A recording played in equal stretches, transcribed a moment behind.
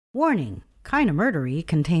Warning! Kinda Murdery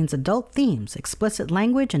contains adult themes, explicit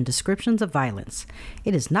language, and descriptions of violence.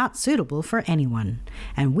 It is not suitable for anyone,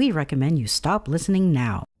 and we recommend you stop listening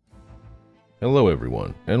now. Hello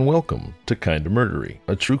everyone, and welcome to Kinda Murdery,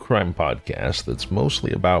 a true crime podcast that's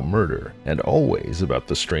mostly about murder, and always about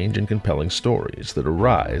the strange and compelling stories that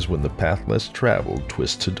arise when the path less traveled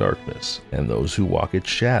twists to darkness, and those who walk its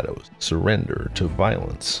shadows surrender to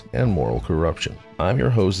violence and moral corruption. I'm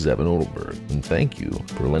your host, Zevon, and thank you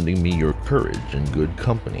for lending me your courage and good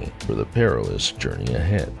company for the perilous journey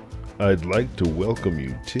ahead. I'd like to welcome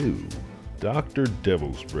you to Dr.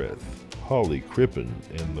 Devil's Breath, Hawley Crippen,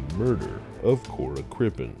 and the murder of Cora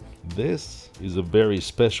Crippen. This is a very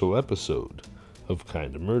special episode of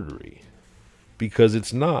Kinda Murdery, because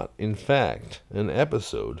it's not, in fact, an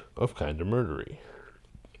episode of Kinda Murdery.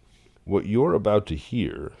 What you're about to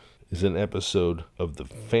hear is an episode of the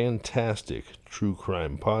fantastic true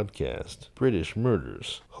crime podcast, British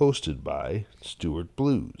Murders, hosted by Stuart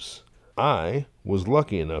Blues. I was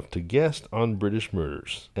lucky enough to guest on British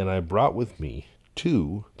Murders, and I brought with me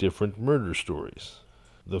two different murder stories.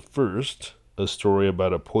 The first, a story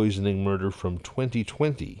about a poisoning murder from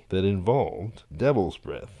 2020 that involved devil's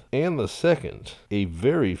breath. And the second, a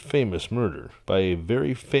very famous murder by a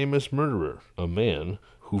very famous murderer, a man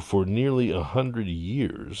who for nearly 100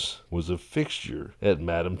 years was a fixture at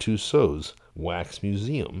Madame Tussauds Wax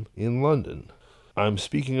Museum in London. I'm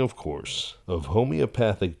speaking, of course, of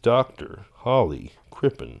homeopathic doctor Hawley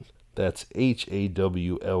Crippen. That's Hawley,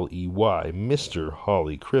 Mr.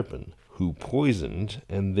 Hawley Crippen, who poisoned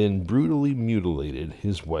and then brutally mutilated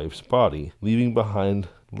his wife's body, leaving behind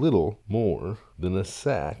little more than a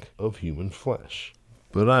sack of human flesh.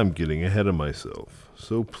 But I'm getting ahead of myself,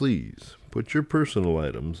 so please put your personal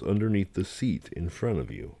items underneath the seat in front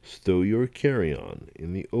of you. Stow your carry-on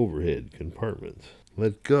in the overhead compartment.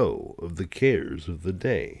 Let go of the cares of the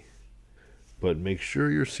day. But make sure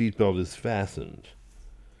your seatbelt is fastened,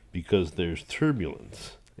 because there's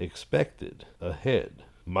turbulence expected ahead.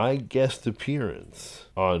 My guest appearance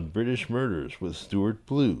on British Murders with Stuart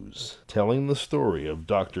Blues, telling the story of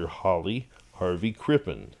Dr. Hawley Harvey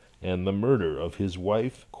Crippen and the murder of his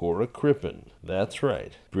wife, Cora Crippen. That's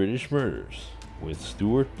right, British Murders with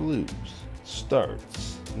Stuart Blues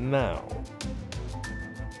starts now.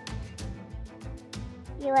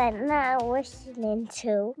 You are now listening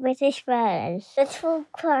to British Murders, the true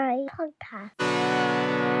crime podcast.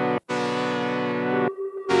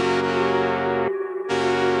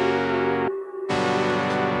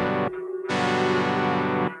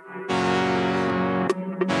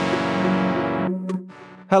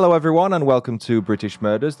 Hello everyone and welcome to British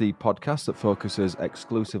Murders, the podcast that focuses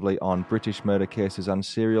exclusively on British murder cases and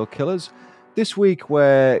serial killers. This week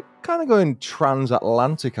we're kind of going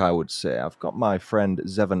transatlantic, I would say. I've got my friend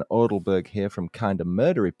Zevon Odelberg here from Kinda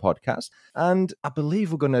Murdery podcast, and I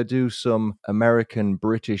believe we're going to do some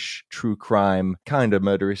American-British true crime Kinda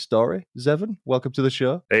Murdery story. Zevon, welcome to the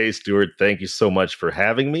show. Hey Stuart, thank you so much for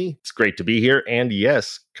having me. It's great to be here, and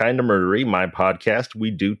yes, Kinda Murdery, my podcast,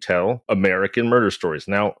 we do tell American murder stories.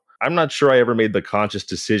 Now, I'm not sure I ever made the conscious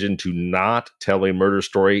decision to not tell a murder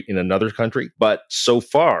story in another country, but so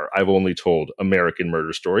far I've only told American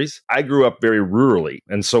murder stories. I grew up very rurally,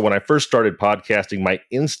 and so when I first started podcasting, my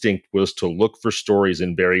instinct was to look for stories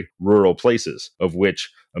in very rural places, of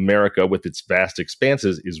which America, with its vast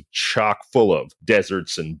expanses, is chock full of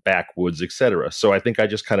deserts and backwoods, etc. So I think I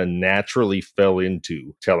just kind of naturally fell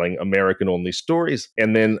into telling American-only stories.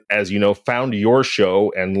 And then, as you know, found your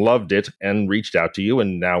show and loved it and reached out to you.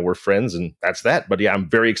 And now we're friends, and that's that. But yeah, I'm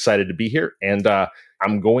very excited to be here. And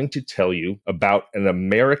I'm going to tell you about an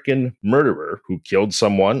American murderer who killed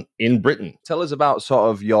someone in Britain. Tell us about sort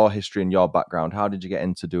of your history and your background. How did you get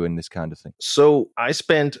into doing this kind of thing? So I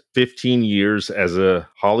spent 15 years as a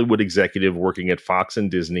Hollywood executive working at Fox and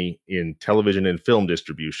Disney in television and film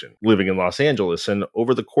distribution, living in Los Angeles. And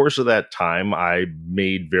over the course of that time, I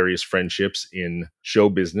made various friendships in show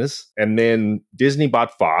business. And then Disney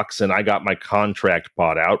bought Fox and I got my contract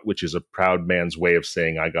bought out, which is a proud man's way of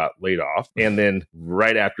saying I got laid off. And then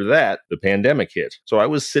right after that, the pandemic hit. So I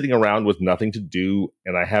was sitting around with nothing to do,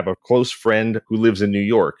 and I have a close friend who lives in New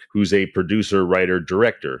York, who's a producer, writer,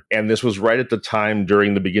 director. And this was right at the time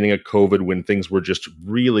during the beginning of COVID when things were just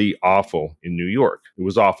really awful in New York. It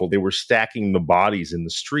was awful. They were stacking the bodies in the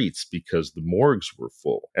streets because the morgues were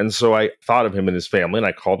full. And so I thought of him and his family, and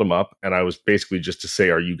I called him up, and I was basically just to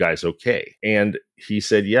say, are you guys okay? And he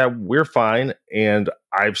said, yeah, we're fine. And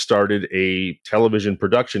I've started a television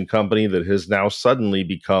production company that has now suddenly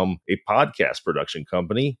become a podcast production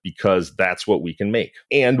company because that's what we can make.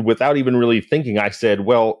 And without even really thinking, I said,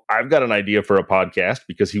 well, I've got an idea for a podcast,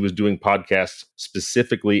 because he was doing podcasts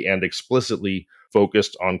specifically and explicitly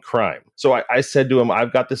focused on crime. So I said to him,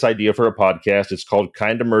 I've got this idea for a podcast. It's called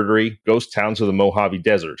Kinda Murdery, Ghost Towns of the Mojave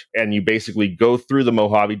Desert. And you basically go through the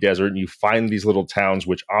Mojave Desert and you find these little towns,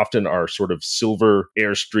 which often are sort of silver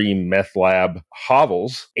airstream meth lab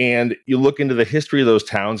hovels. And you look into the history of those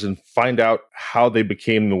towns and find out how they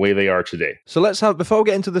became the way they are today. So before we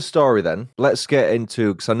get into the story then, let's get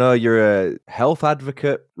into, because I know you're a health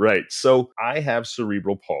advocate. Right. So I have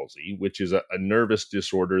cerebral palsy, which is a nervous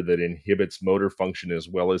disorder that inhibits motor function as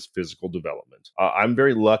well as physical development. I'm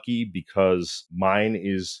very lucky because mine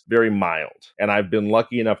is very mild, and I've been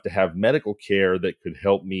lucky enough to have medical care that could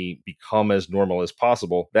help me become as normal as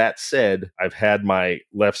possible. That said, I've had my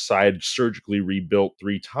left side surgically rebuilt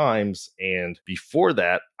 3 times, and before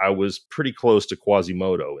that, I was pretty close to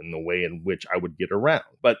Quasimodo in the way in which I would get around.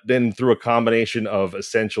 But then through a combination of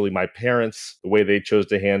essentially my parents, the way they chose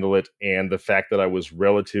to handle it, and the fact that I was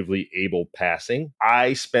relatively able passing,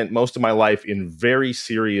 I spent most of my life in very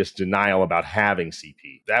serious denial about having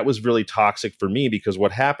CP. That was really toxic for me, because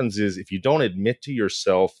what happens is if you don't admit to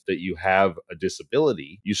yourself that you have a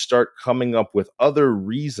disability, you start coming up with other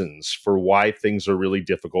reasons for why things are really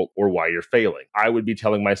difficult or why you're failing. I would be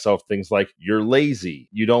telling myself things like, you're lazy,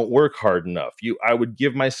 you don't work hard enough. I would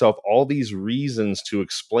give myself all these reasons to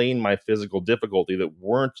explain my physical difficulty that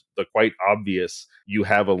weren't the quite obvious, you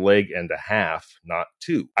have a leg and a half, not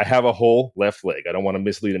 2. I have a whole left leg. I don't want to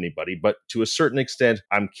mislead anybody, but to a certain extent,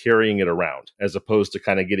 I'm carrying it around as opposed to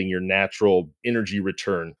kind of getting your natural energy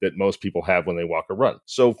return that most people have when they walk or run.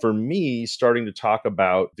 So for me, starting to talk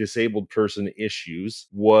about disabled person issues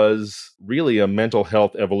was really a mental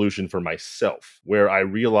health evolution for myself, where I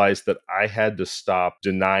realized that I had to stop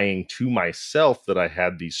denying to myself that I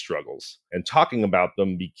had these struggles. And talking about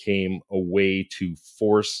them became a way to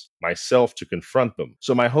force myself to confront them.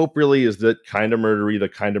 So my hope really is that Kinda Murdery, the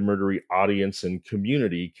Kinda Murdery audience and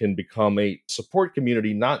community, can become a support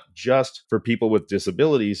community, not just for people with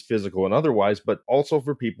disabilities, physical and otherwise, but also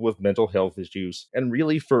for people with mental health issues, and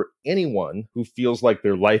really for anyone who feels like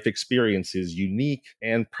their life experience is unique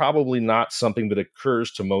and probably not something that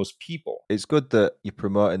occurs to most people. It's good that you're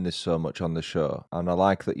promoting this so much on the show, and I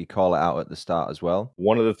like that you call it out at the start as well.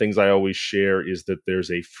 One of the things I always share is that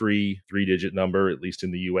there's a free 3-digit number, at least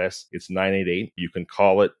in the US. It's 988. You can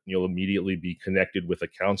call it. You'll immediately be connected with a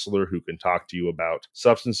counselor who can talk to you about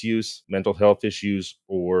substance use, mental health issues,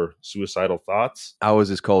 or suicidal thoughts.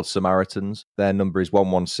 Ours is called Samaritans. Their number is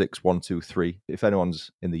 116123. If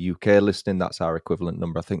anyone's in the UK listening, that's our equivalent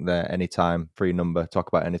number. I think they're anytime free number. Talk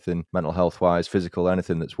about anything mental health wise, physical,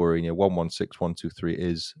 anything that's worrying you. 116123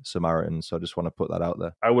 is Samaritans. So I just want to put that out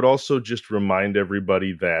there. I would also just remind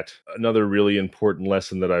everybody that another really important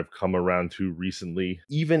lesson that I've come around to recently,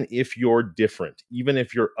 even if you're different, even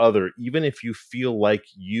if you're other, even if you feel like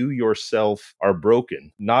you yourself are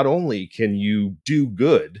broken, not only can you do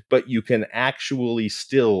good, but you can actually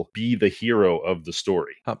still be the hero of the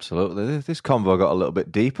story. Absolutely. This convo got a little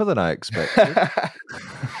bit deeper than I expected.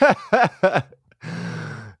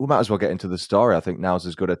 We might as well get into the story. I think now's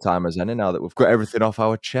as good a time as any, now that we've got everything off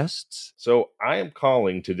our chests. So I am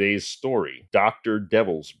calling today's story Dr.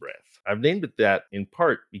 Devil's Breath. I've named it that in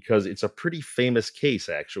part because it's a pretty famous case,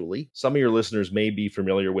 actually. Some of your listeners may be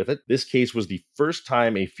familiar with it. This case was the first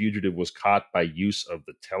time a fugitive was caught by use of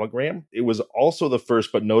the telegram. It was also the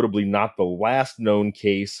first, but notably not the last known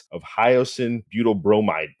case of hyoscine butyl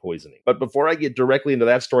bromide poisoning. But before I get directly into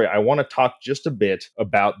that story, I want to talk just a bit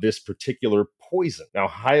about this particular poison. Now,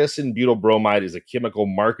 hyoscine butyl bromide is a chemical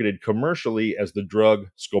marketed commercially as the drug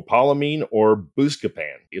scopolamine or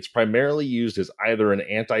Buscopan. It's primarily used as either an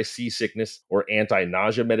anti-seasickness or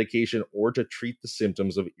anti-nausea medication or to treat the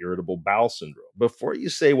symptoms of irritable bowel syndrome. Before you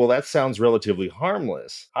say, well, that sounds relatively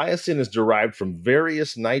harmless, hyoscine is derived from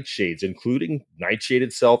various nightshades, including nightshade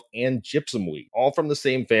itself and gypsum weed, all from the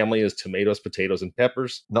same family as tomatoes, potatoes, and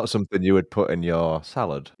peppers. Not something you would put in your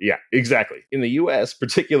salad. Yeah, exactly. In the US,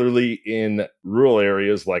 particularly in rural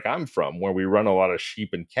areas like I'm from, where we run a lot of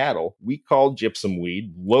sheep and cattle, we call gypsum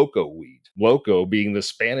weed loco weed. Loco being the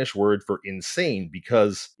Spanish word for insane,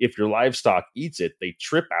 because if your livestock eats it, they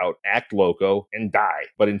trip out, act loco, and die.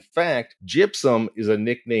 But in fact, gypsum is a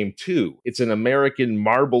nickname too. It's an American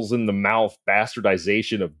marbles in the mouth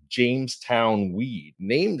bastardization of Jamestown weed,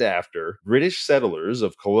 named after British settlers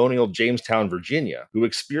of colonial Jamestown, Virginia, who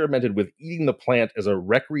experimented with eating the plant as a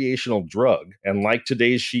recreational drug, and like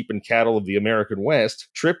today's sheep and cattle of the American American West,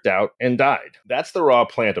 tripped out and died. That's the raw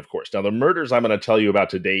plant, of course. Now, the murders I'm going to tell you about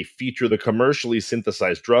today feature the commercially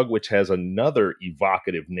synthesized drug, which has another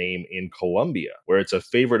evocative name in Colombia, where it's a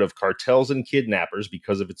favorite of cartels and kidnappers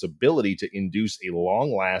because of its ability to induce a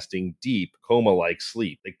long-lasting, deep, coma-like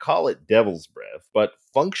sleep. They call it devil's breath, but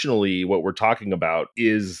functionally, what we're talking about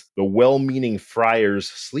is the well-meaning friar's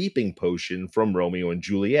sleeping potion from Romeo and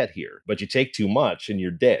Juliet here. But you take too much and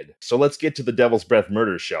you're dead. So let's get to the Devil's Breath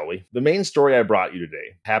murders, shall we? The main story I brought you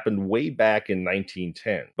today happened way back in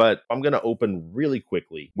 1910, but I'm going to open really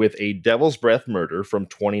quickly with a Devil's Breath murder from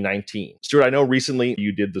 2019. Stuart, I know recently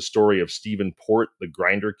you did the story of Stephen Port, the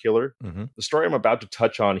grinder killer. Mm-hmm. The story I'm about to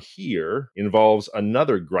touch on here involves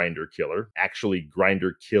another grinder killer, actually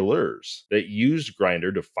grinder killers, that used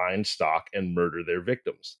grinder to find, stalk, and murder their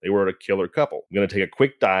victims. They were a killer couple. I'm going to take a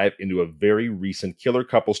quick dive into a very recent killer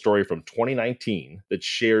couple story from 2019 that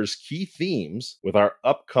shares key themes with our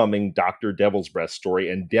upcoming Dr. Devil's Breath story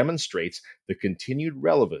and demonstrates the continued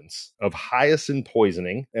relevance of hyacinth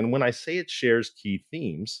poisoning. And when I say it shares key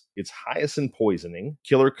themes, it's hyacinth poisoning,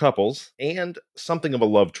 killer couples, and something of a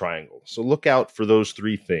love triangle. So look out for those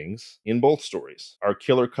three things in both stories. Our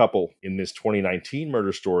killer couple in this 2019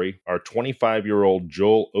 murder story are 25-year-old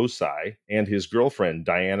Joel Osai and his girlfriend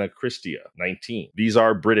Diana Christia, 19. These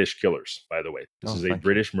are British killers, by the way. This is a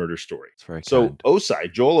British murder story. It's very so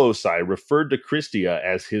kind. Joel Osai referred to Christia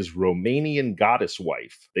as his Romanian goddess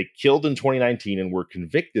wife. They killed in 2019 and were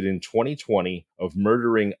convicted in 2020 of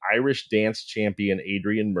murdering Irish dance champion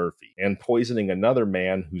Adrian Murphy and poisoning another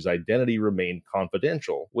man whose identity remained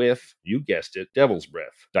confidential with, you guessed it, devil's breath.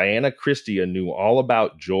 Diana Christia knew all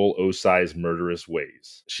about Joel Osai's murderous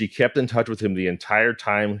ways. She kept in touch with him the entire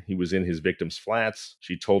time he was in his victim's flats.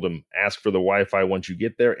 She told him, ask for the Wi-Fi once you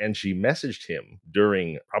get there, and she messaged him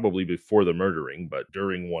during, probably before the murdering, but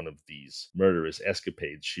during one of these murderous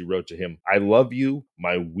escapades. She wrote to him, I love you,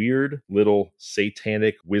 my weird little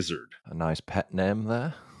satanic wizard. A nice pet name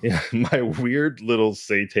there. Yeah, my weird little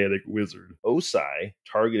satanic wizard. Osai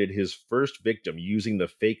targeted his first victim using the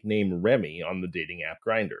fake name Remy on the dating app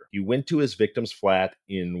Grindr. He went to his victim's flat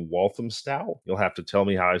in Walthamstow. You'll have to tell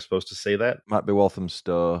me how I'm supposed to say that. Might be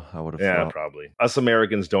Walthamstow, I would have thought. Yeah, probably. Us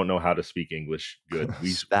Americans don't know how to speak English good.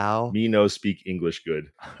 Me no speak English good.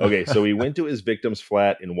 Okay, so he went to his victim's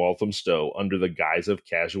flat in Walthamstow under the guise of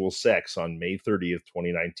casual sex on May 30th,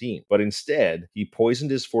 2019. But instead, he poisoned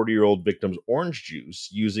his 40-year-old victim's orange juice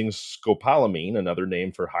using scopolamine, another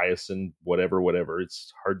name for hyacinth, whatever.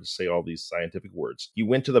 It's hard to say all these scientific words. He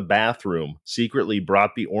went to the bathroom, secretly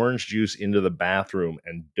brought the orange juice into the bathroom,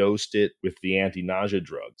 and dosed it with the anti-nausea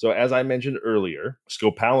drug. So as I mentioned earlier,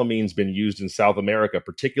 scopolamine's been used in South America,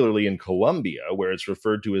 particularly in Colombia, where it's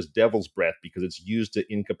referred to as devil's breath because it's used to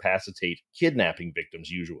incapacitate kidnapping victims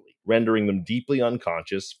usually, rendering them deeply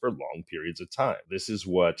unconscious for long periods of time. This is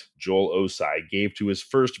what Joel Osai gave to his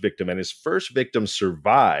first victim, and his first victim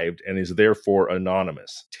survived and is therefore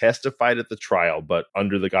anonymous. Testified at the trial, but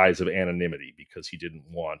under the guise of anonymity because he didn't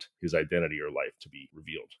want his identity or life to be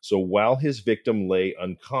revealed. So while his victim lay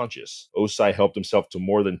unconscious, Osai helped himself to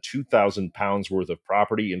more than 2,000 pounds worth of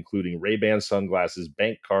property, including Ray-Ban sunglasses,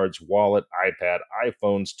 bank cards, wallet, iPad,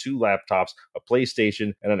 iPhones, 2 laptops, a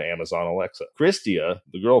PlayStation, and an Amazon Alexa. Christia,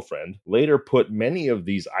 the girlfriend, later put many of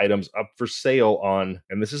these items up for sale on,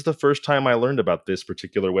 and this is the first time I learned about this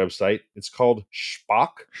particular website, it's called Spock,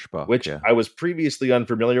 which I was previously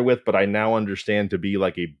unfamiliar with, but I now understand to be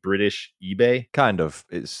like a British eBay. Kind of.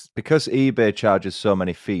 It's because eBay charges so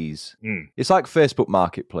many fees. It's like Facebook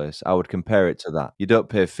Marketplace. I would compare it to that. You don't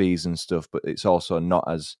pay fees and stuff, but it's also not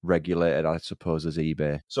as regulated, I suppose, as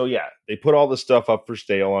eBay. So yeah, they put all the stuff up for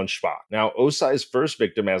sale on Spock. Now, Osai's first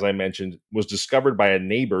victim, as I mentioned, was discovered by a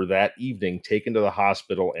neighbor that evening, taken to the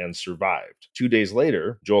hospital, and survived. 2 days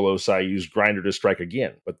later, Joel Osai used Grindr to strike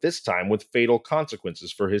again, but this time with fatal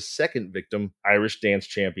consequences for his second victim, Irish dance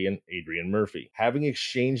champion Adrian Murphy. Having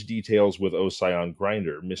exchanged details with Osai on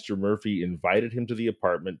Grindr, Mr. Murphy invited him to the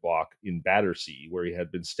apartment block in Battersea, where he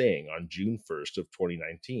had been staying on June 1st of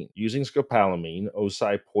 2019. Using scopolamine,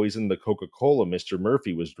 Osai poisoned the Coca-Cola Mr.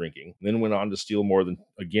 Murphy was drinking, then went on to steal more than,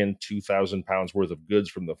 again, 2,000 pounds worth of goods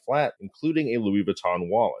from the flat, including a Louis Vuitton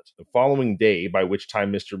wallet. The following day, by which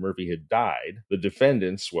time Mr. Murphy had died, the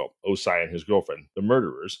defendants, well, Osai and his girlfriend, the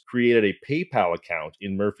murderers, created a PayPal account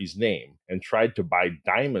in Murphy's name and tried to buy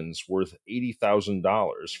diamonds worth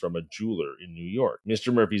 $80,000 from a jeweler in New York.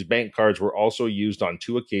 Mr. Murphy's bank cards were also used on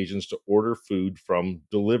 2 occasions to order food from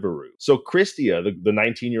Deliveroo. So Christia, the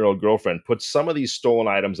 19-year-old girlfriend, put some of these stolen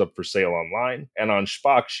items up for sale online, and on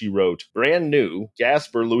Spock she wrote, brand new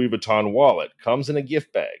Gasper Louis Vuitton wallet, comes in a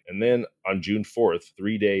gift bag. And then On June 4th,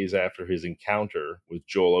 3 days after his encounter with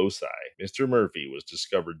Joel Osai, Mr. Murphy was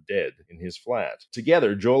discovered dead in his flat.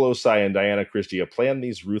 Together, Joel Osai and Diana Christia planned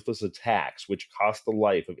these ruthless attacks which cost the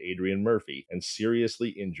life of Adrian Murphy and seriously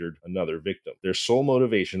injured another victim. Their sole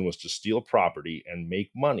motivation was to steal property and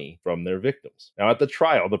make money from their victims. Now, at the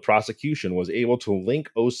trial, the prosecution was able to link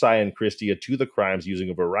Osai and Christia to the crimes using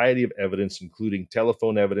a variety of evidence, including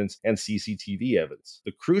telephone evidence and CCTV evidence.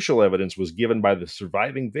 The crucial evidence was given by the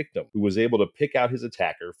surviving victim, who was able to pick out his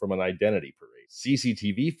attacker from an identity parade.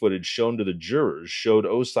 CCTV footage shown to the jurors showed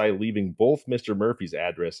Osai leaving both Mr. Murphy's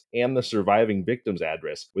address and the surviving victim's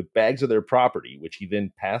address with bags of their property, which he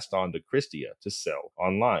then passed on to Christia to sell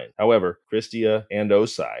online. However, Christia and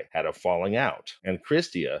Osai had a falling out, and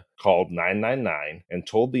Christia called 999 and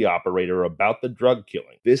told the operator about the drug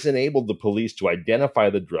killing. This enabled the police to identify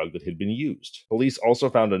the drug that had been used. Police also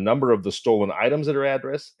found a number of the stolen items at her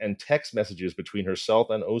address and text messages between herself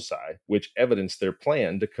and Osai, which evidenced their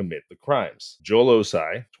plan to commit the crimes. Joel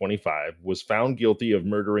Osai, 25, was found guilty of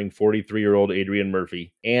murdering 43-year-old Adrian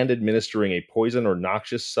Murphy and administering a poison or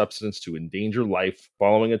noxious substance to endanger life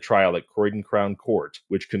following a trial at Croydon Crown Court,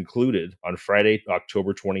 which concluded on Friday,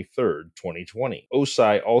 October 23, 2020.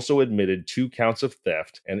 Osai also admitted 2 counts of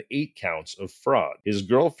theft and 8 counts of fraud. His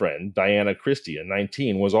girlfriend, Diana Christia,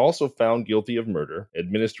 19, was also found guilty of murder,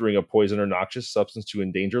 administering a poison or noxious substance to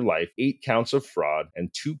endanger life, 8 counts of fraud,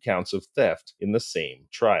 and 2 counts of theft in the same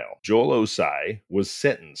trial. Joel Osai was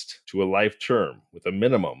sentenced to a life term with a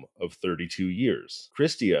minimum of 32 years.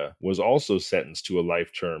 Christia was also sentenced to a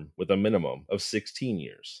life term with a minimum of 16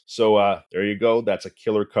 years. So there you go. That's a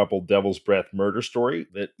killer couple Devil's Breath murder story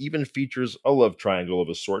that even features a love triangle of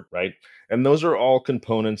a sort, right? And those are all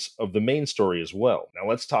components of the main story as well. Now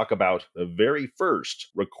let's talk about the very first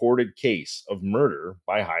recorded case of murder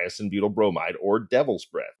by hyacinth butyl bromide, or Devil's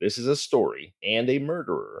Breath. This is a story and a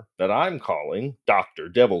murderer that I'm calling Dr.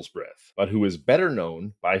 Devil's Breath, but who is better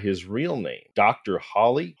known by his real name, Dr.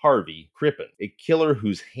 Hawley Harvey Crippen, a killer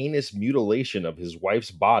whose heinous mutilation of his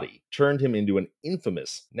wife's body turned him into an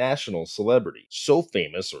infamous national celebrity. So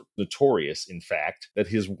famous, or notorious in fact, that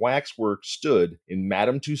his waxwork stood in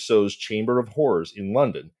Madame Tussauds Chamber of Horrors in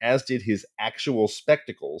London, as did his actual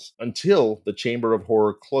spectacles, until the Chamber of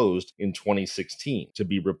Horror closed in 2016 to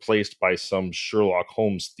be replaced by some Sherlock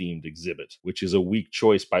Holmes themed exhibit, which is a weak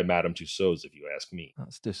choice by Madame Tussauds if you ask me.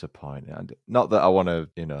 That's disappointing. Not that I want to,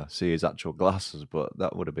 see his actual glasses, but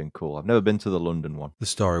that would have been cool. I've never been to the London one. The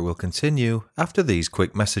story will continue after these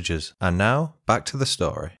quick messages. And now, back to the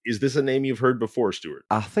story. Is this a name you've heard before, Stuart?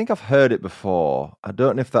 I think I've heard it before. I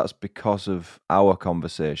don't know if that's because of our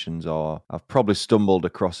conversations or I've probably stumbled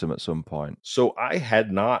across him at some point. So I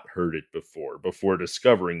had not heard it before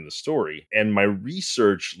discovering the story, and my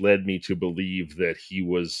research led me to believe that he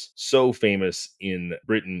was so famous in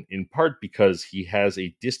Britain in part because he has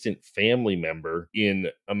a distant family member in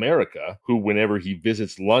America who, whenever he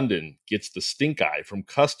visits London, gets the stink eye from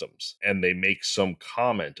customs, and they make some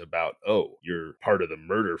comment about, oh, you're part of the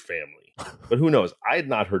murder family. But who knows? I had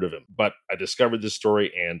not heard of him, but I discovered this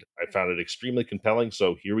story and I found it extremely compelling,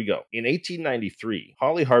 so here we go. In 1893,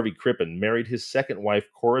 Hawley Harvey Crippen married his second wife,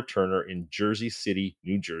 Cora Turner, in Jersey City,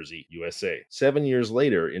 New Jersey, USA. 7 years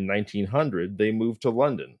later, in 1900, they moved to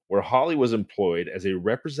London, where Hawley was employed as a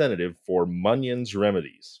representative for Munyon's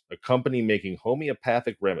Remedies, a company making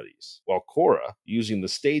homeopathic remedies, while Cora, using the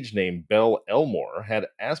stage name Belle Elmore, had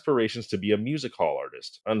aspirations to be a music hall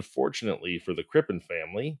artist. Unfortunately for the Crippen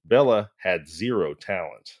family, Bella had zero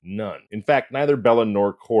talent. None. In fact, neither Bella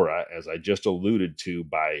nor Cora, as I just alluded to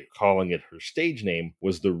by calling it her stage name,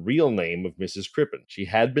 was the real name of Mrs. Crippen. She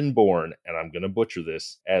had been born, and I'm going to butcher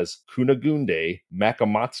this, as Kunagunde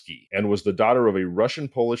Makamotsky, and was the daughter of a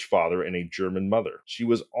Russian-Polish father and a German mother. She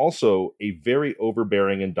was also a very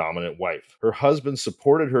overbearing and dominant wife. Her husband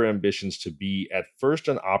supported her ambitions to be at first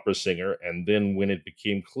an opera singer, and then when it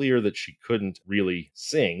became clear that she couldn't really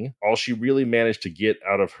sing, all she really managed to get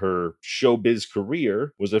out of her showbiz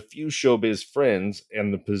career was a few showbiz friends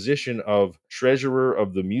and the position of treasurer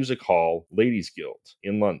of the Music Hall Ladies Guild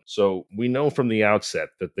in London. So we know from the outset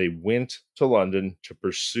that they went to London to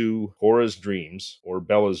pursue Cora's dreams, or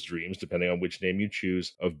Bella's dreams, depending on which name you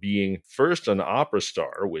choose, of being first an opera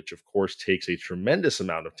star, which of course takes a tremendous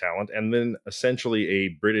amount of talent, and then essentially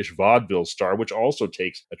a British vaudeville star, which also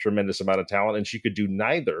takes a tremendous amount of talent, and she could do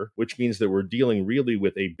neither, which means that we're dealing really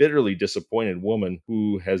with a bitterly disappointed woman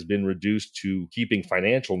who has been reduced to keeping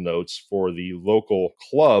financial notes for the local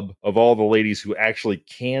club of all the ladies who actually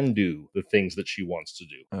can do the things that she wants to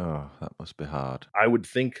do. Oh, that must be hard. I would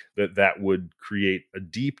think that that would would create a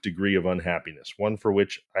deep degree of unhappiness, one for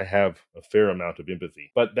which I have a fair amount of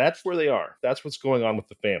empathy. But that's where they are. That's what's going on with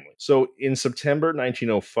the family. So in September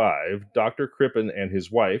 1905, Dr. Crippen and his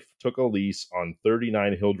wife took a lease on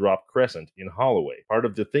 39 Hilldrop Crescent in Holloway. Part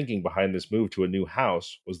of the thinking behind this move to a new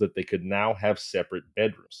house was that they could now have separate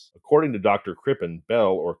bedrooms. According to Dr. Crippen,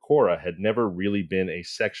 Belle, or Cora, had never really been a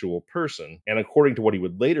sexual person, and according to what he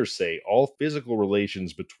would later say, all physical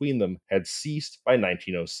relations between them had ceased by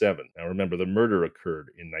 1907. Now remember, the murder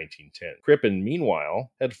occurred in 1910. Crippen,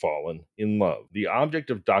 meanwhile, had fallen in love. The object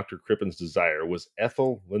of Dr. Crippen's desire was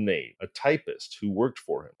Ethel Lenave, a typist who worked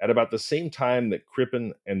for him. At about the same time that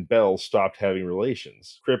Crippen and Belle stopped having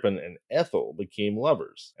relations, Crippen and Ethel became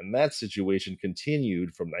lovers, and that situation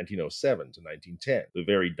continued from 1907 to 1910, the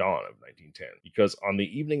very dawn of 1910, because on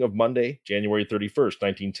the evening of Monday, January 31st,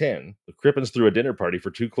 1910, the Crippens threw a dinner party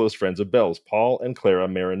for two close friends of Belle's, Paul and Clara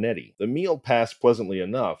Marinetti. The meal passed pleasantly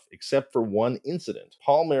enough, except for one incident.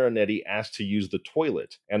 Paul Marinetti asked to use the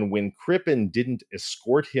toilet, and when Crippen didn't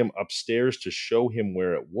escort him upstairs to show him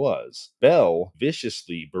where it was, Belle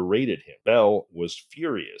viciously berated him. Belle was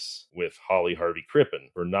furious with Hawley Harvey Crippen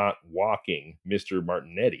for not walking Mr.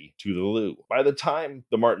 Martinetti to the loo. By the time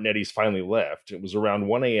the Martinettis finally left, it was around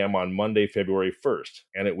 1 a.m. on Monday, February 1st,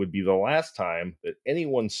 and it would be the last time that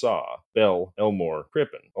anyone saw Belle Elmore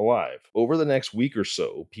Crippen alive. Over the next week or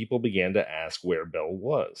so, people began to ask where Belle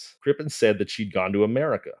was. Crippen said that she'd gone to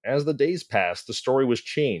America. As the days passed, the story was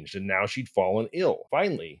changed, and now she'd fallen ill.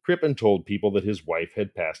 Finally, Crippen told people that his wife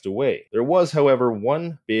had passed away. There was, however,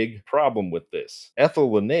 one big problem with this.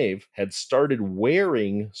 Ethel Lenave had started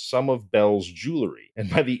wearing some of Belle's jewelry, and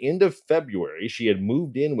by the end of February, she had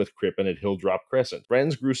moved in with Crippen at Hilldrop Crescent.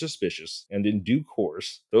 Friends grew suspicious, and in due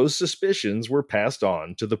course, those suspicions were passed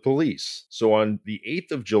on to the police. So on the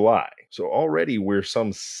 8th of July, so already we're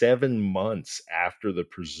some 7 months after the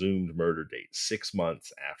presumed murder date, 6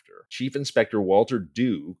 months after, Chief Inspector Walter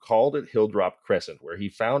Dew called at Hilldrop Crescent, where he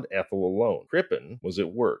found Ethel alone. Crippen was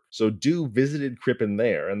at work, so Dew visited Crippen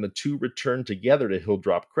there, and the two returned together to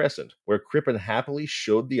Hilldrop Crescent, where Crippen happily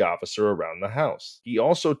showed the officer around the house. He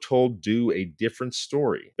also told Dew a different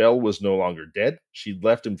story. Belle was no longer dead. She'd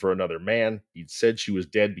left him for another man. He'd said she was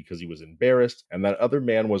dead because he was embarrassed, and that other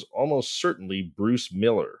man was almost certainly Bruce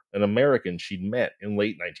Miller, an American she'd met in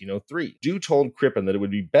late 1903. Dew told Crippen that it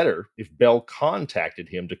would be better if Belle contacted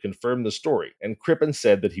him to confirm the story, and Crippen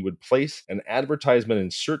said that he would place an advertisement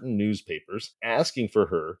in certain newspapers asking for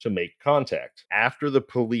her to make contact. After the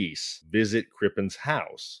police visit Crippen's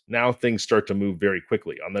house, now things start to move very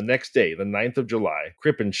quickly. On the next day, the 9th of July,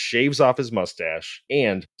 Crippen shaves off his mustache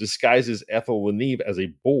and disguises Ethel Lenave as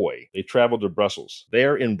a boy. They traveled to Brussels.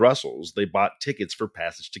 There in Brussels, they bought tickets for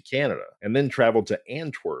passage to Canada, and then traveled to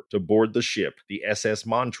Antwerp to board the ship, the SS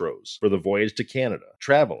Montrose, for the voyage to Canada,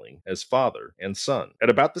 traveling as father and son. At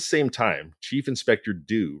about the same time, Chief Inspector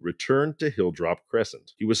Dew returned to Hilldrop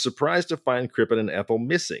Crescent. He was surprised to find Crippen and Ethel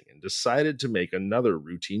missing and decided to make another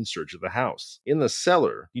routine search of the house. In the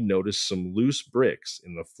cellar, he noticed some loose bricks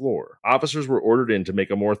in the floor. Officers were ordered in to make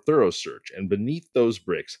a more thorough search, and beneath those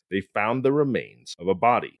bricks, they found the remains of a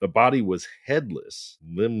body. The body was headless,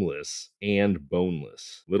 limbless, and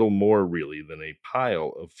boneless. Little more really than a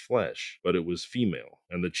pile of flesh, but it was female,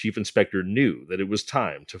 and the chief inspector knew that it was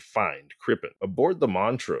time to find Crippen. Aboard the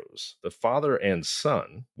Montrose, the father and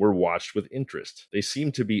son were watched with interest. They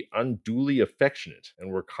seemed to be unduly affectionate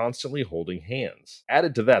and were constantly holding hands.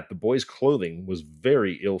 Added to that, the boy's clothing was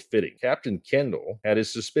very ill-fitting. Captain Kendall had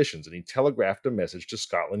his suspicions, and he telegraphed a message to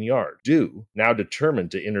Scotland Yard. Dew, now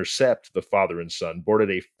determined to intercept the father and son, boarded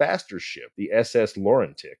a faster ship, the SS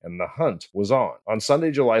Laurentic, and the hunt was on. On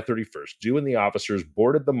Sunday, July 31st, Dew and the officers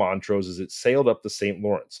boarded the Montrose as it sailed up the St.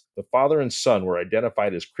 Lawrence. The father and son were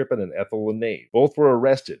identified as Crippen and Ethel Lenave. Both were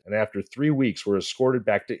arrested, and after 3 weeks were escorted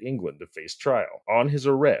back to England to face trial. On his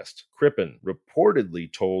arrest, Crippen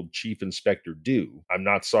reportedly told Chief Inspector Dew, "I'm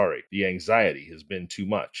not sorry. The anxiety has been too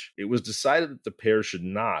much." It was decided that the pair should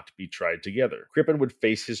not be tried together. Crippen would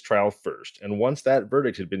face his trial first, and once that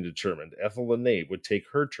verdict had been determined, Ethel Lenave would take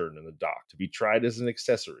her turn in the dock to be tried as an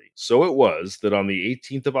accessory. So it was that on the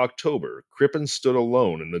 18th of October, Crippen stood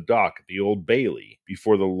alone in the dock at the Old Bailey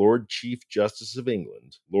before the Lord Chief Justice of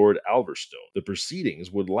England, Lord Alverstone. The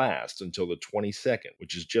proceedings would last until the 22nd,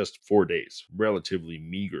 which is just 4 days, relatively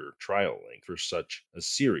meager trial length for such a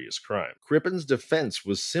serious crime. Crippen's defense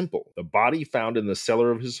was simple. The body found in the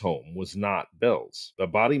cellar of his home was not Belle's. The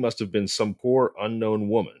body must have been some poor unknown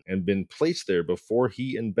woman and been placed there before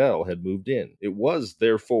he and Belle had moved in. It was,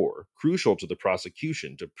 therefore, crucial to the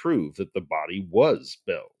prosecution to prove that the body was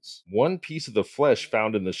Belle's. One piece of the flesh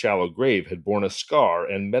found in the shallow grave had borne a scar scar,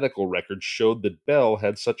 and medical records showed that Belle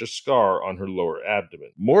had such a scar on her lower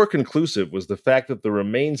abdomen. More conclusive was the fact that the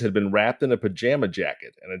remains had been wrapped in a pajama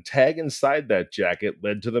jacket, and a tag inside that jacket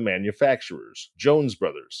led to the manufacturers, Jones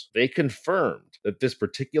Brothers. They confirmed that this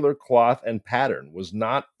particular cloth and pattern was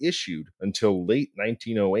not issued until late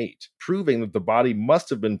 1908, proving that the body must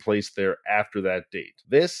have been placed there after that date.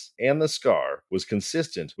 This, and the scar, was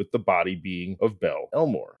consistent with the body being of Belle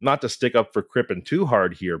Elmore. Not to stick up for Crippen too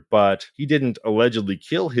hard here, but he didn't allegedly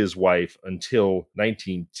kill his wife until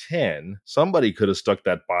 1910. Somebody could have stuck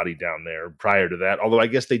that body down there prior to that, although I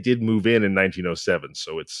guess they did move in 1907,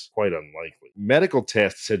 so it's quite unlikely. Medical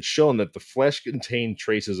tests had shown that the flesh contained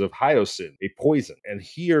traces of hyoscine, a poison, and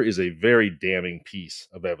here is a very damning piece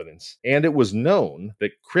of evidence. And it was known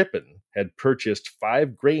that Crippen had purchased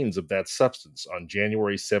 5 grains of that substance on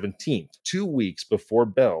January 17th, 2 weeks before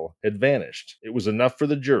Belle had vanished. It was enough for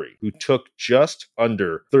the jury, who took just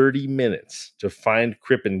under 30 minutes to find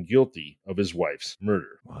Crippen guilty of his wife's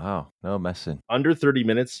murder. Wow, no messing. Under 30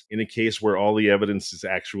 minutes in a case where all the evidence is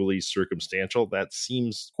actually circumstantial, that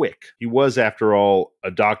seems quick. He was, after all,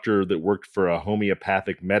 a doctor that worked for a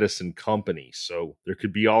homeopathic medicine company, so there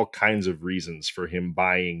could be all kinds of reasons for him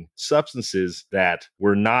buying substances that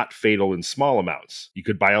were not fatal in small amounts. You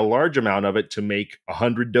could buy a large amount of it to make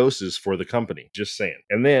 100 doses for the company. Just saying.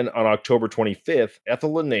 And then on October 25th,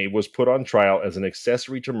 Ethel Lene was put on trial as an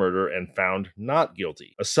accessory to murder and found not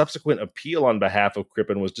guilty. A subsequent appeal on behalf of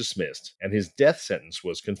Crippen was dismissed, and his death sentence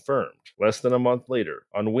was confirmed. Less than a month later,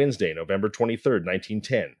 on Wednesday, November 23rd,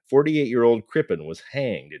 1910, 48-year-old Crippen was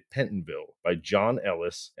hanged at Pentonville by John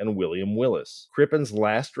Ellis and William Willis. Crippen's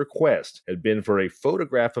last request had been for a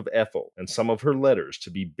photograph of Ethel and some of her letters to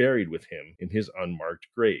be buried with him in his unmarked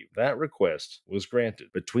grave. That request was granted.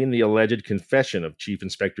 Between the alleged confession of Chief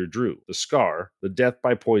Inspector Drew, the scar, the death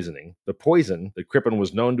by poisoning, the poison that Crippen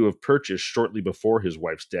was known to have purchased shortly before his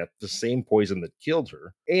wife's death, the same poison that killed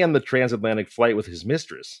her, and the transatlantic flight with his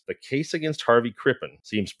mistress, the case against Harvey Crippen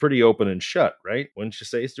seems pretty open and shut, right? Wouldn't you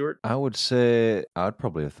say, Stuart? I would say I'd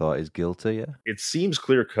probably have thought he's guilty, yeah. It seems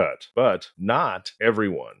clear-cut, but not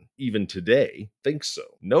everyone, even today, thinks so.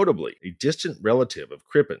 Notably, a distant relative of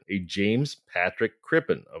Crippen, a James Patrick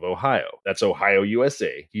Crippen of Ohio. That's Ohio,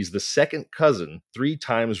 USA. He's the second cousin 3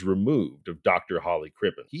 times removed of Dr. Hawley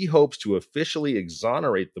Crippen. He hopes to officially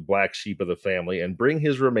exonerate the black sheep of the family and bring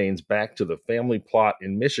his remains back to the family plot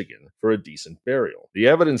in Michigan for a decent burial. The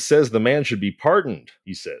evidence says the man should be pardoned,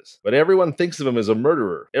 he says, but everyone thinks of him as a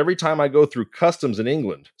murderer. Every time I go through customs in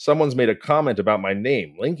England, someone's made a comment about my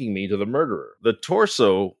name, linking me to the murderer. The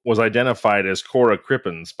torso was identified as Cora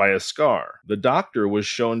Crippen's by a scar. The doctor was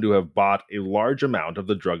shown to have bought a large amount of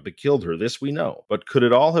the drug that killed her. This we know. But could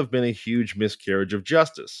it all have been a huge miscarriage of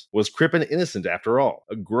justice? Was Crippen innocent after all?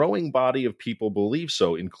 A growing body of people believe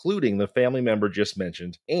so, including the family member just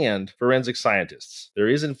mentioned and forensic scientists. There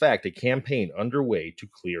is in fact a campaign underway to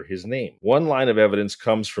clear his name. One line of evidence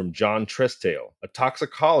comes from John Trestale, a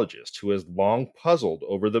toxicologist who has long puzzled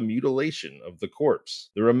over the mutilation of the corpse.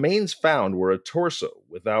 The remains found were a torso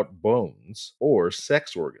without bones or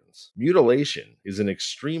sex organs. Mutilation is an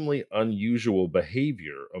extremely unusual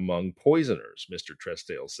behavior among poisoners, Mr.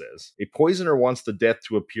 Trestale says. A poisoner wants the death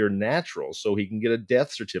to appear natural so he can get a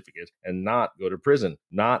death certificate and not go to prison,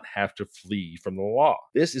 not have to flee from the law.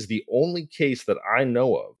 This is the only case that I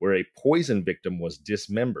know of where a poison victim was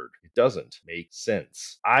dismembered. It doesn't make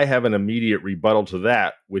sense. I have an immediate rebuttal to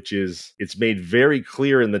that, which is it's made very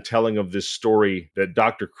clear in the telling of this story that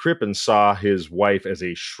Dr. Crippen saw his wife as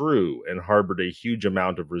a shrew and harbored a huge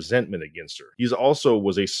amount of resentment against her. He also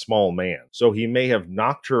was a small man, so he may have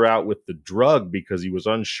knocked her out with the drug because he was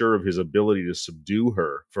unsure of his ability to subdue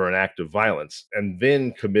her for an act of violence, and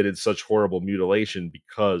then committed such horrible mutilation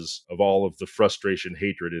because of all of the frustration,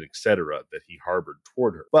 hatred, and etc. that he harbored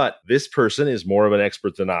toward her. But this person is more of an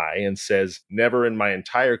expert than I and says, never in my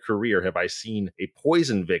entire career have I seen a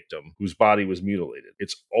poison victim whose body was mutilated.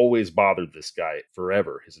 It's always bothered this guy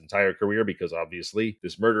forever, his entire career, because obviously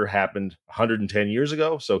this murder happened 110 years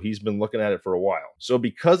ago, so he's been looking at it for a while. So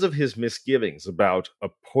because of his misgivings about a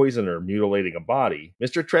poisoner mutilating a body,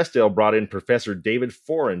 Mr. Trestale brought in Professor David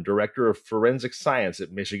Foran, Director of Forensic Science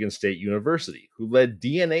at Michigan State University, who led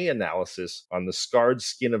DNA analysis on the scarred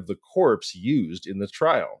skin of the corpse used in the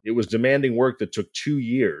trial. It was demanding work that took 2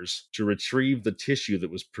 years, divers to retrieve the tissue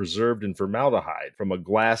that was preserved in formaldehyde from a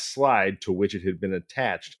glass slide to which it had been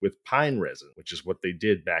attached with pine resin, which is what they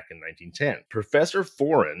did back in 1910. Professor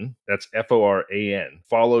Foran, that's Foran,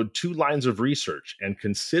 followed 2 lines of research and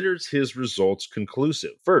considers his results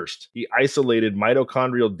conclusive. First, he isolated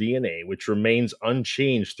mitochondrial DNA, which remains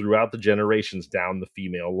unchanged throughout the generations down the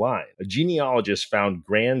female line. A genealogist found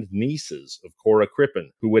grandnieces of Cora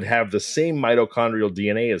Crippen who would have the same mitochondrial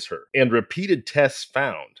DNA as her, and repeated tests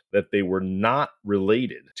found that they were not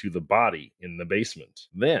related to the body in the basement.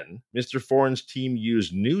 Then, Mr. Foran's team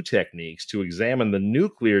used new techniques to examine the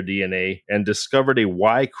nuclear DNA and discovered a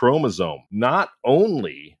Y chromosome. Not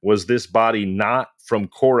only was this body not from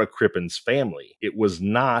Cora Crippen's family, it was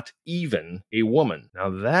not even a woman. Now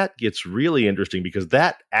that gets really interesting because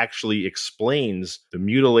that actually explains the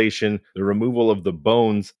mutilation, the removal of the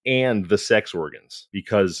bones, and the sex organs.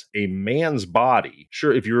 Because a man's body,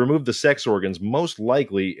 sure, if you remove the sex organs, most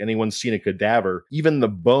likely anyone's seen a cadaver, even the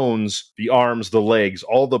bones, the arms, the legs,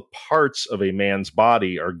 all the parts of a man's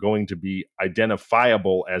body are going to be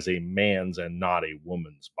identifiable as a man's and not a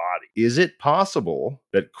woman's body. Is it possible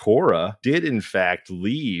that Cora did in fact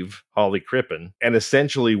leave Hawley Crippen and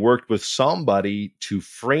essentially worked with somebody to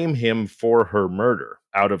frame him for her murder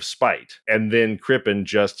out of spite? And then Crippen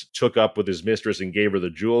just took up with his mistress and gave her the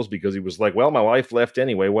jewels because he was like, well, my wife left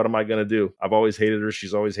anyway. What am I going to do? I've always hated her.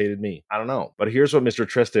 She's always hated me. I don't know. But here's what Mr.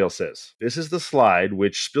 Tresdale says. This is the slide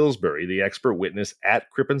which Spilsbury, the expert witness at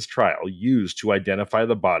Crippen's trial, used to identify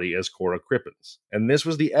the body as Cora Crippen's. And this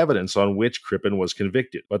was the evidence on which Crippen was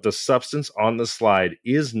convicted. But the substance on the slide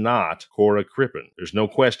is not Cora Crippen. There's no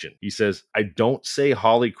question. He says, I don't say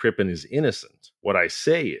Hawley Crippen is innocent. What I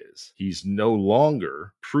say is he's no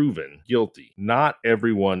longer proven guilty. Not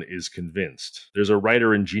everyone is convinced. There's a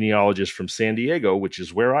writer and genealogist from San Diego, which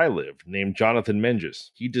is where I live, named Jonathan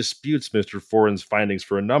Menges. He disputes Mr. Foran's findings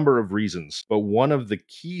for a number of reasons, but one of the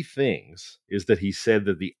key things is that he said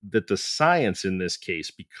that the science in this case,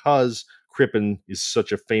 because Crippen is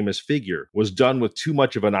such a famous figure, was done with too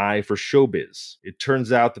much of an eye for showbiz. It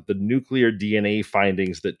turns out that the nuclear DNA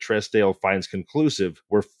findings that Tresdale finds conclusive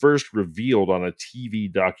were first revealed on a TV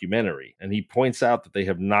documentary, and he points out that they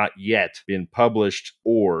have not yet been published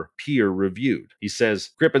or peer-reviewed. He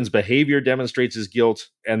says Crippen's behavior demonstrates his guilt,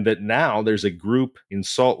 and that now there's a group in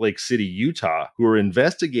Salt Lake City, Utah, who are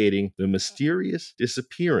investigating the mysterious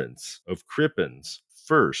disappearance of Crippen's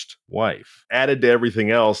first wife. Added to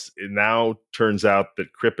everything else, it now turns out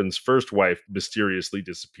that Crippen's first wife mysteriously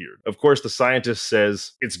disappeared. Of course, the scientist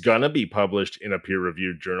says it's gonna be published in a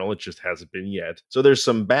peer-reviewed journal. It just hasn't been yet. So there's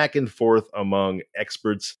some back and forth among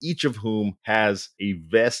experts, each of whom has a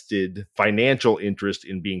vested financial interest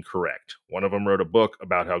in being correct. One of them wrote a book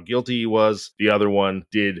about how guilty he was. The other one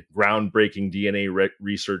did groundbreaking DNA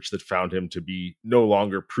research that found him to be no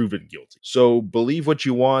longer proven guilty. So believe what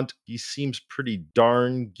you want. He seems pretty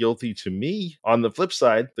darn guilty to me. On the flip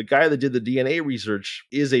side, the guy that did the DNA research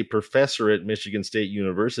is a professor at Michigan State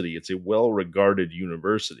University. It's a well-regarded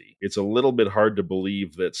university. It's a little bit hard to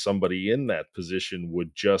believe that somebody in that position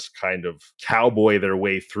would just kind of cowboy their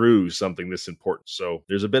way through something this important. So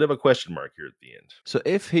there's a bit of a question mark here at the end. So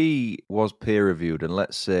if he was peer-reviewed and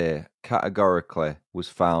let's say categorically was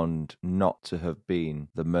found not to have been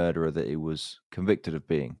the murderer that he was convicted of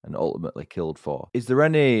being and ultimately killed for, is there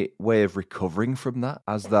any way of recovering from that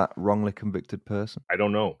as that wrongly convicted person? I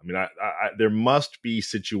don't know. I mean, there must be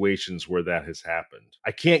situations where that has happened.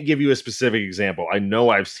 I can't give you a specific example. I know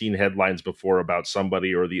I've seen headlines before about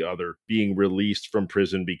somebody or the other being released from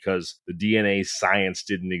prison because the DNA science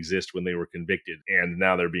didn't exist when they were convicted, and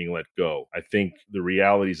now they're being let go. I think the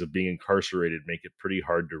realities of being incarcerated make it pretty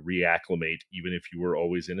hard to reacclimate, even if you were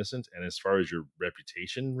always innocent. And as far as your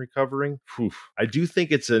reputation recovering, I do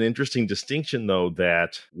think it's an interesting distinction, though,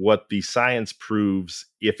 that what the science proves,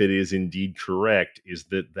 if it is indeed correct, is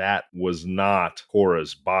that that was not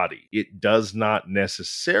Cora's body. It does not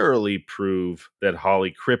necessarily prove that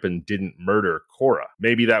Hawley Crippen didn't murder Cora.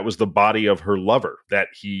 Maybe that was the body of her lover that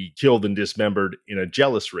he killed and dismembered in a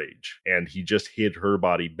jealous rage, and he just hid her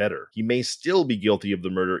body better. He may still be guilty of the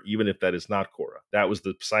murder, even if that is not Cora. That was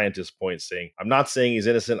the scientist's point, saying, I'm not saying he's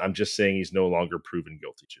innocent, I'm just saying he's no longer proven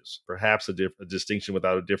guilty. Perhaps a distinction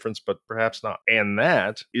without a difference, but perhaps not. And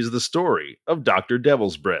that is the story of Dr.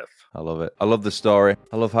 Devil's Breath. I love it. I love the story.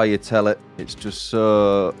 I love how you tell it. It's just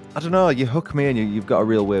so, I don't know, you hook me and you've got a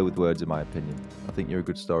real way with words, in my opinion. I think you're a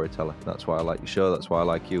good storyteller. That's why I like your show. That's why I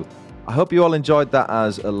like you. I hope you all enjoyed that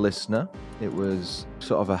as a listener. It was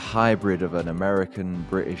sort of a hybrid of an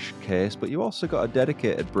American-British case, but you also got a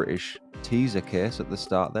dedicated British teaser case at the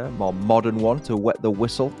start there, a more modern one to wet the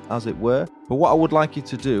whistle, as it were. But what I would like you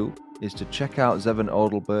to do is to check out Zevon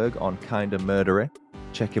Odelberg on Kinda Murdery.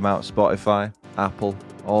 Check him out Spotify, Apple,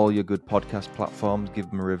 all your good podcast platforms. Give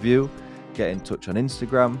him a review. Get in touch on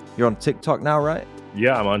Instagram. You're on TikTok now, right?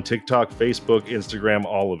 Yeah, I'm on TikTok, Facebook, Instagram,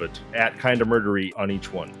 all of it. At Kinda Murdery on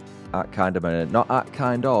each one. At Kinda Murdery. Not at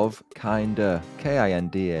kind of, Kinda.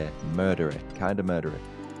 Kinda Murdery. Kinda Murdery.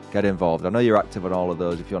 Get involved. I know you're active on all of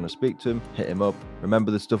those. If you want to speak to him, hit him up.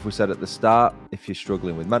 Remember the stuff we said at the start. If you're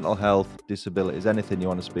struggling with mental health, disabilities, anything you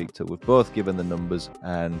want to speak to, we've both given the numbers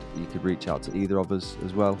and you could reach out to either of us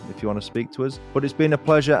as well if you want to speak to us. But it's been a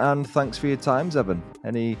pleasure and thanks for your time, Zevon.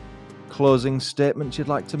 Any closing statements you'd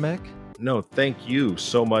like to make? No, thank you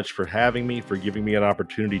so much for having me, for giving me an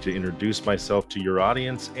opportunity to introduce myself to your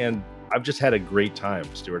audience, and I've just had a great time,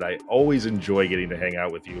 Stuart. I always enjoy getting to hang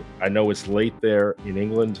out with you. I know it's late there in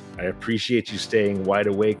England. I appreciate you staying wide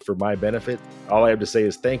awake for my benefit. All I have to say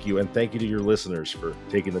is thank you, and thank you to your listeners for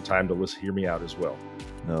taking the time to hear me out as well.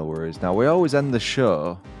 No worries. Now, we always end the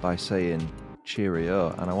show by saying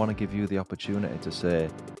cheerio, and I want to give you the opportunity to say,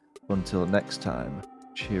 until next time,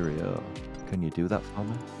 cheerio. Can you do that for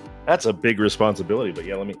me? That's a big responsibility, but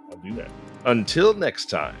yeah, I'll do that. Until next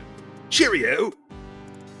time, cheerio!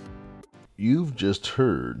 You've just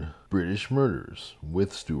heard British Murders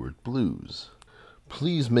with Stuart Blues.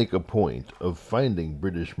 Please make a point of finding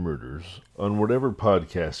British Murders on whatever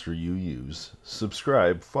podcaster you use.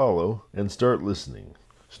 Subscribe, follow, and start listening.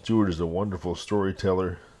 Stuart is a wonderful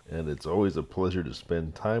storyteller, and it's always a pleasure to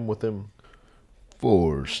spend time with him.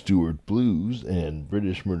 For Stuart Blues and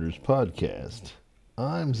British Murders Podcast,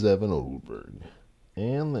 I'm Zevon Odelberg,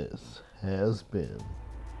 and this has been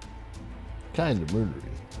Kinda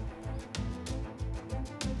Murdery.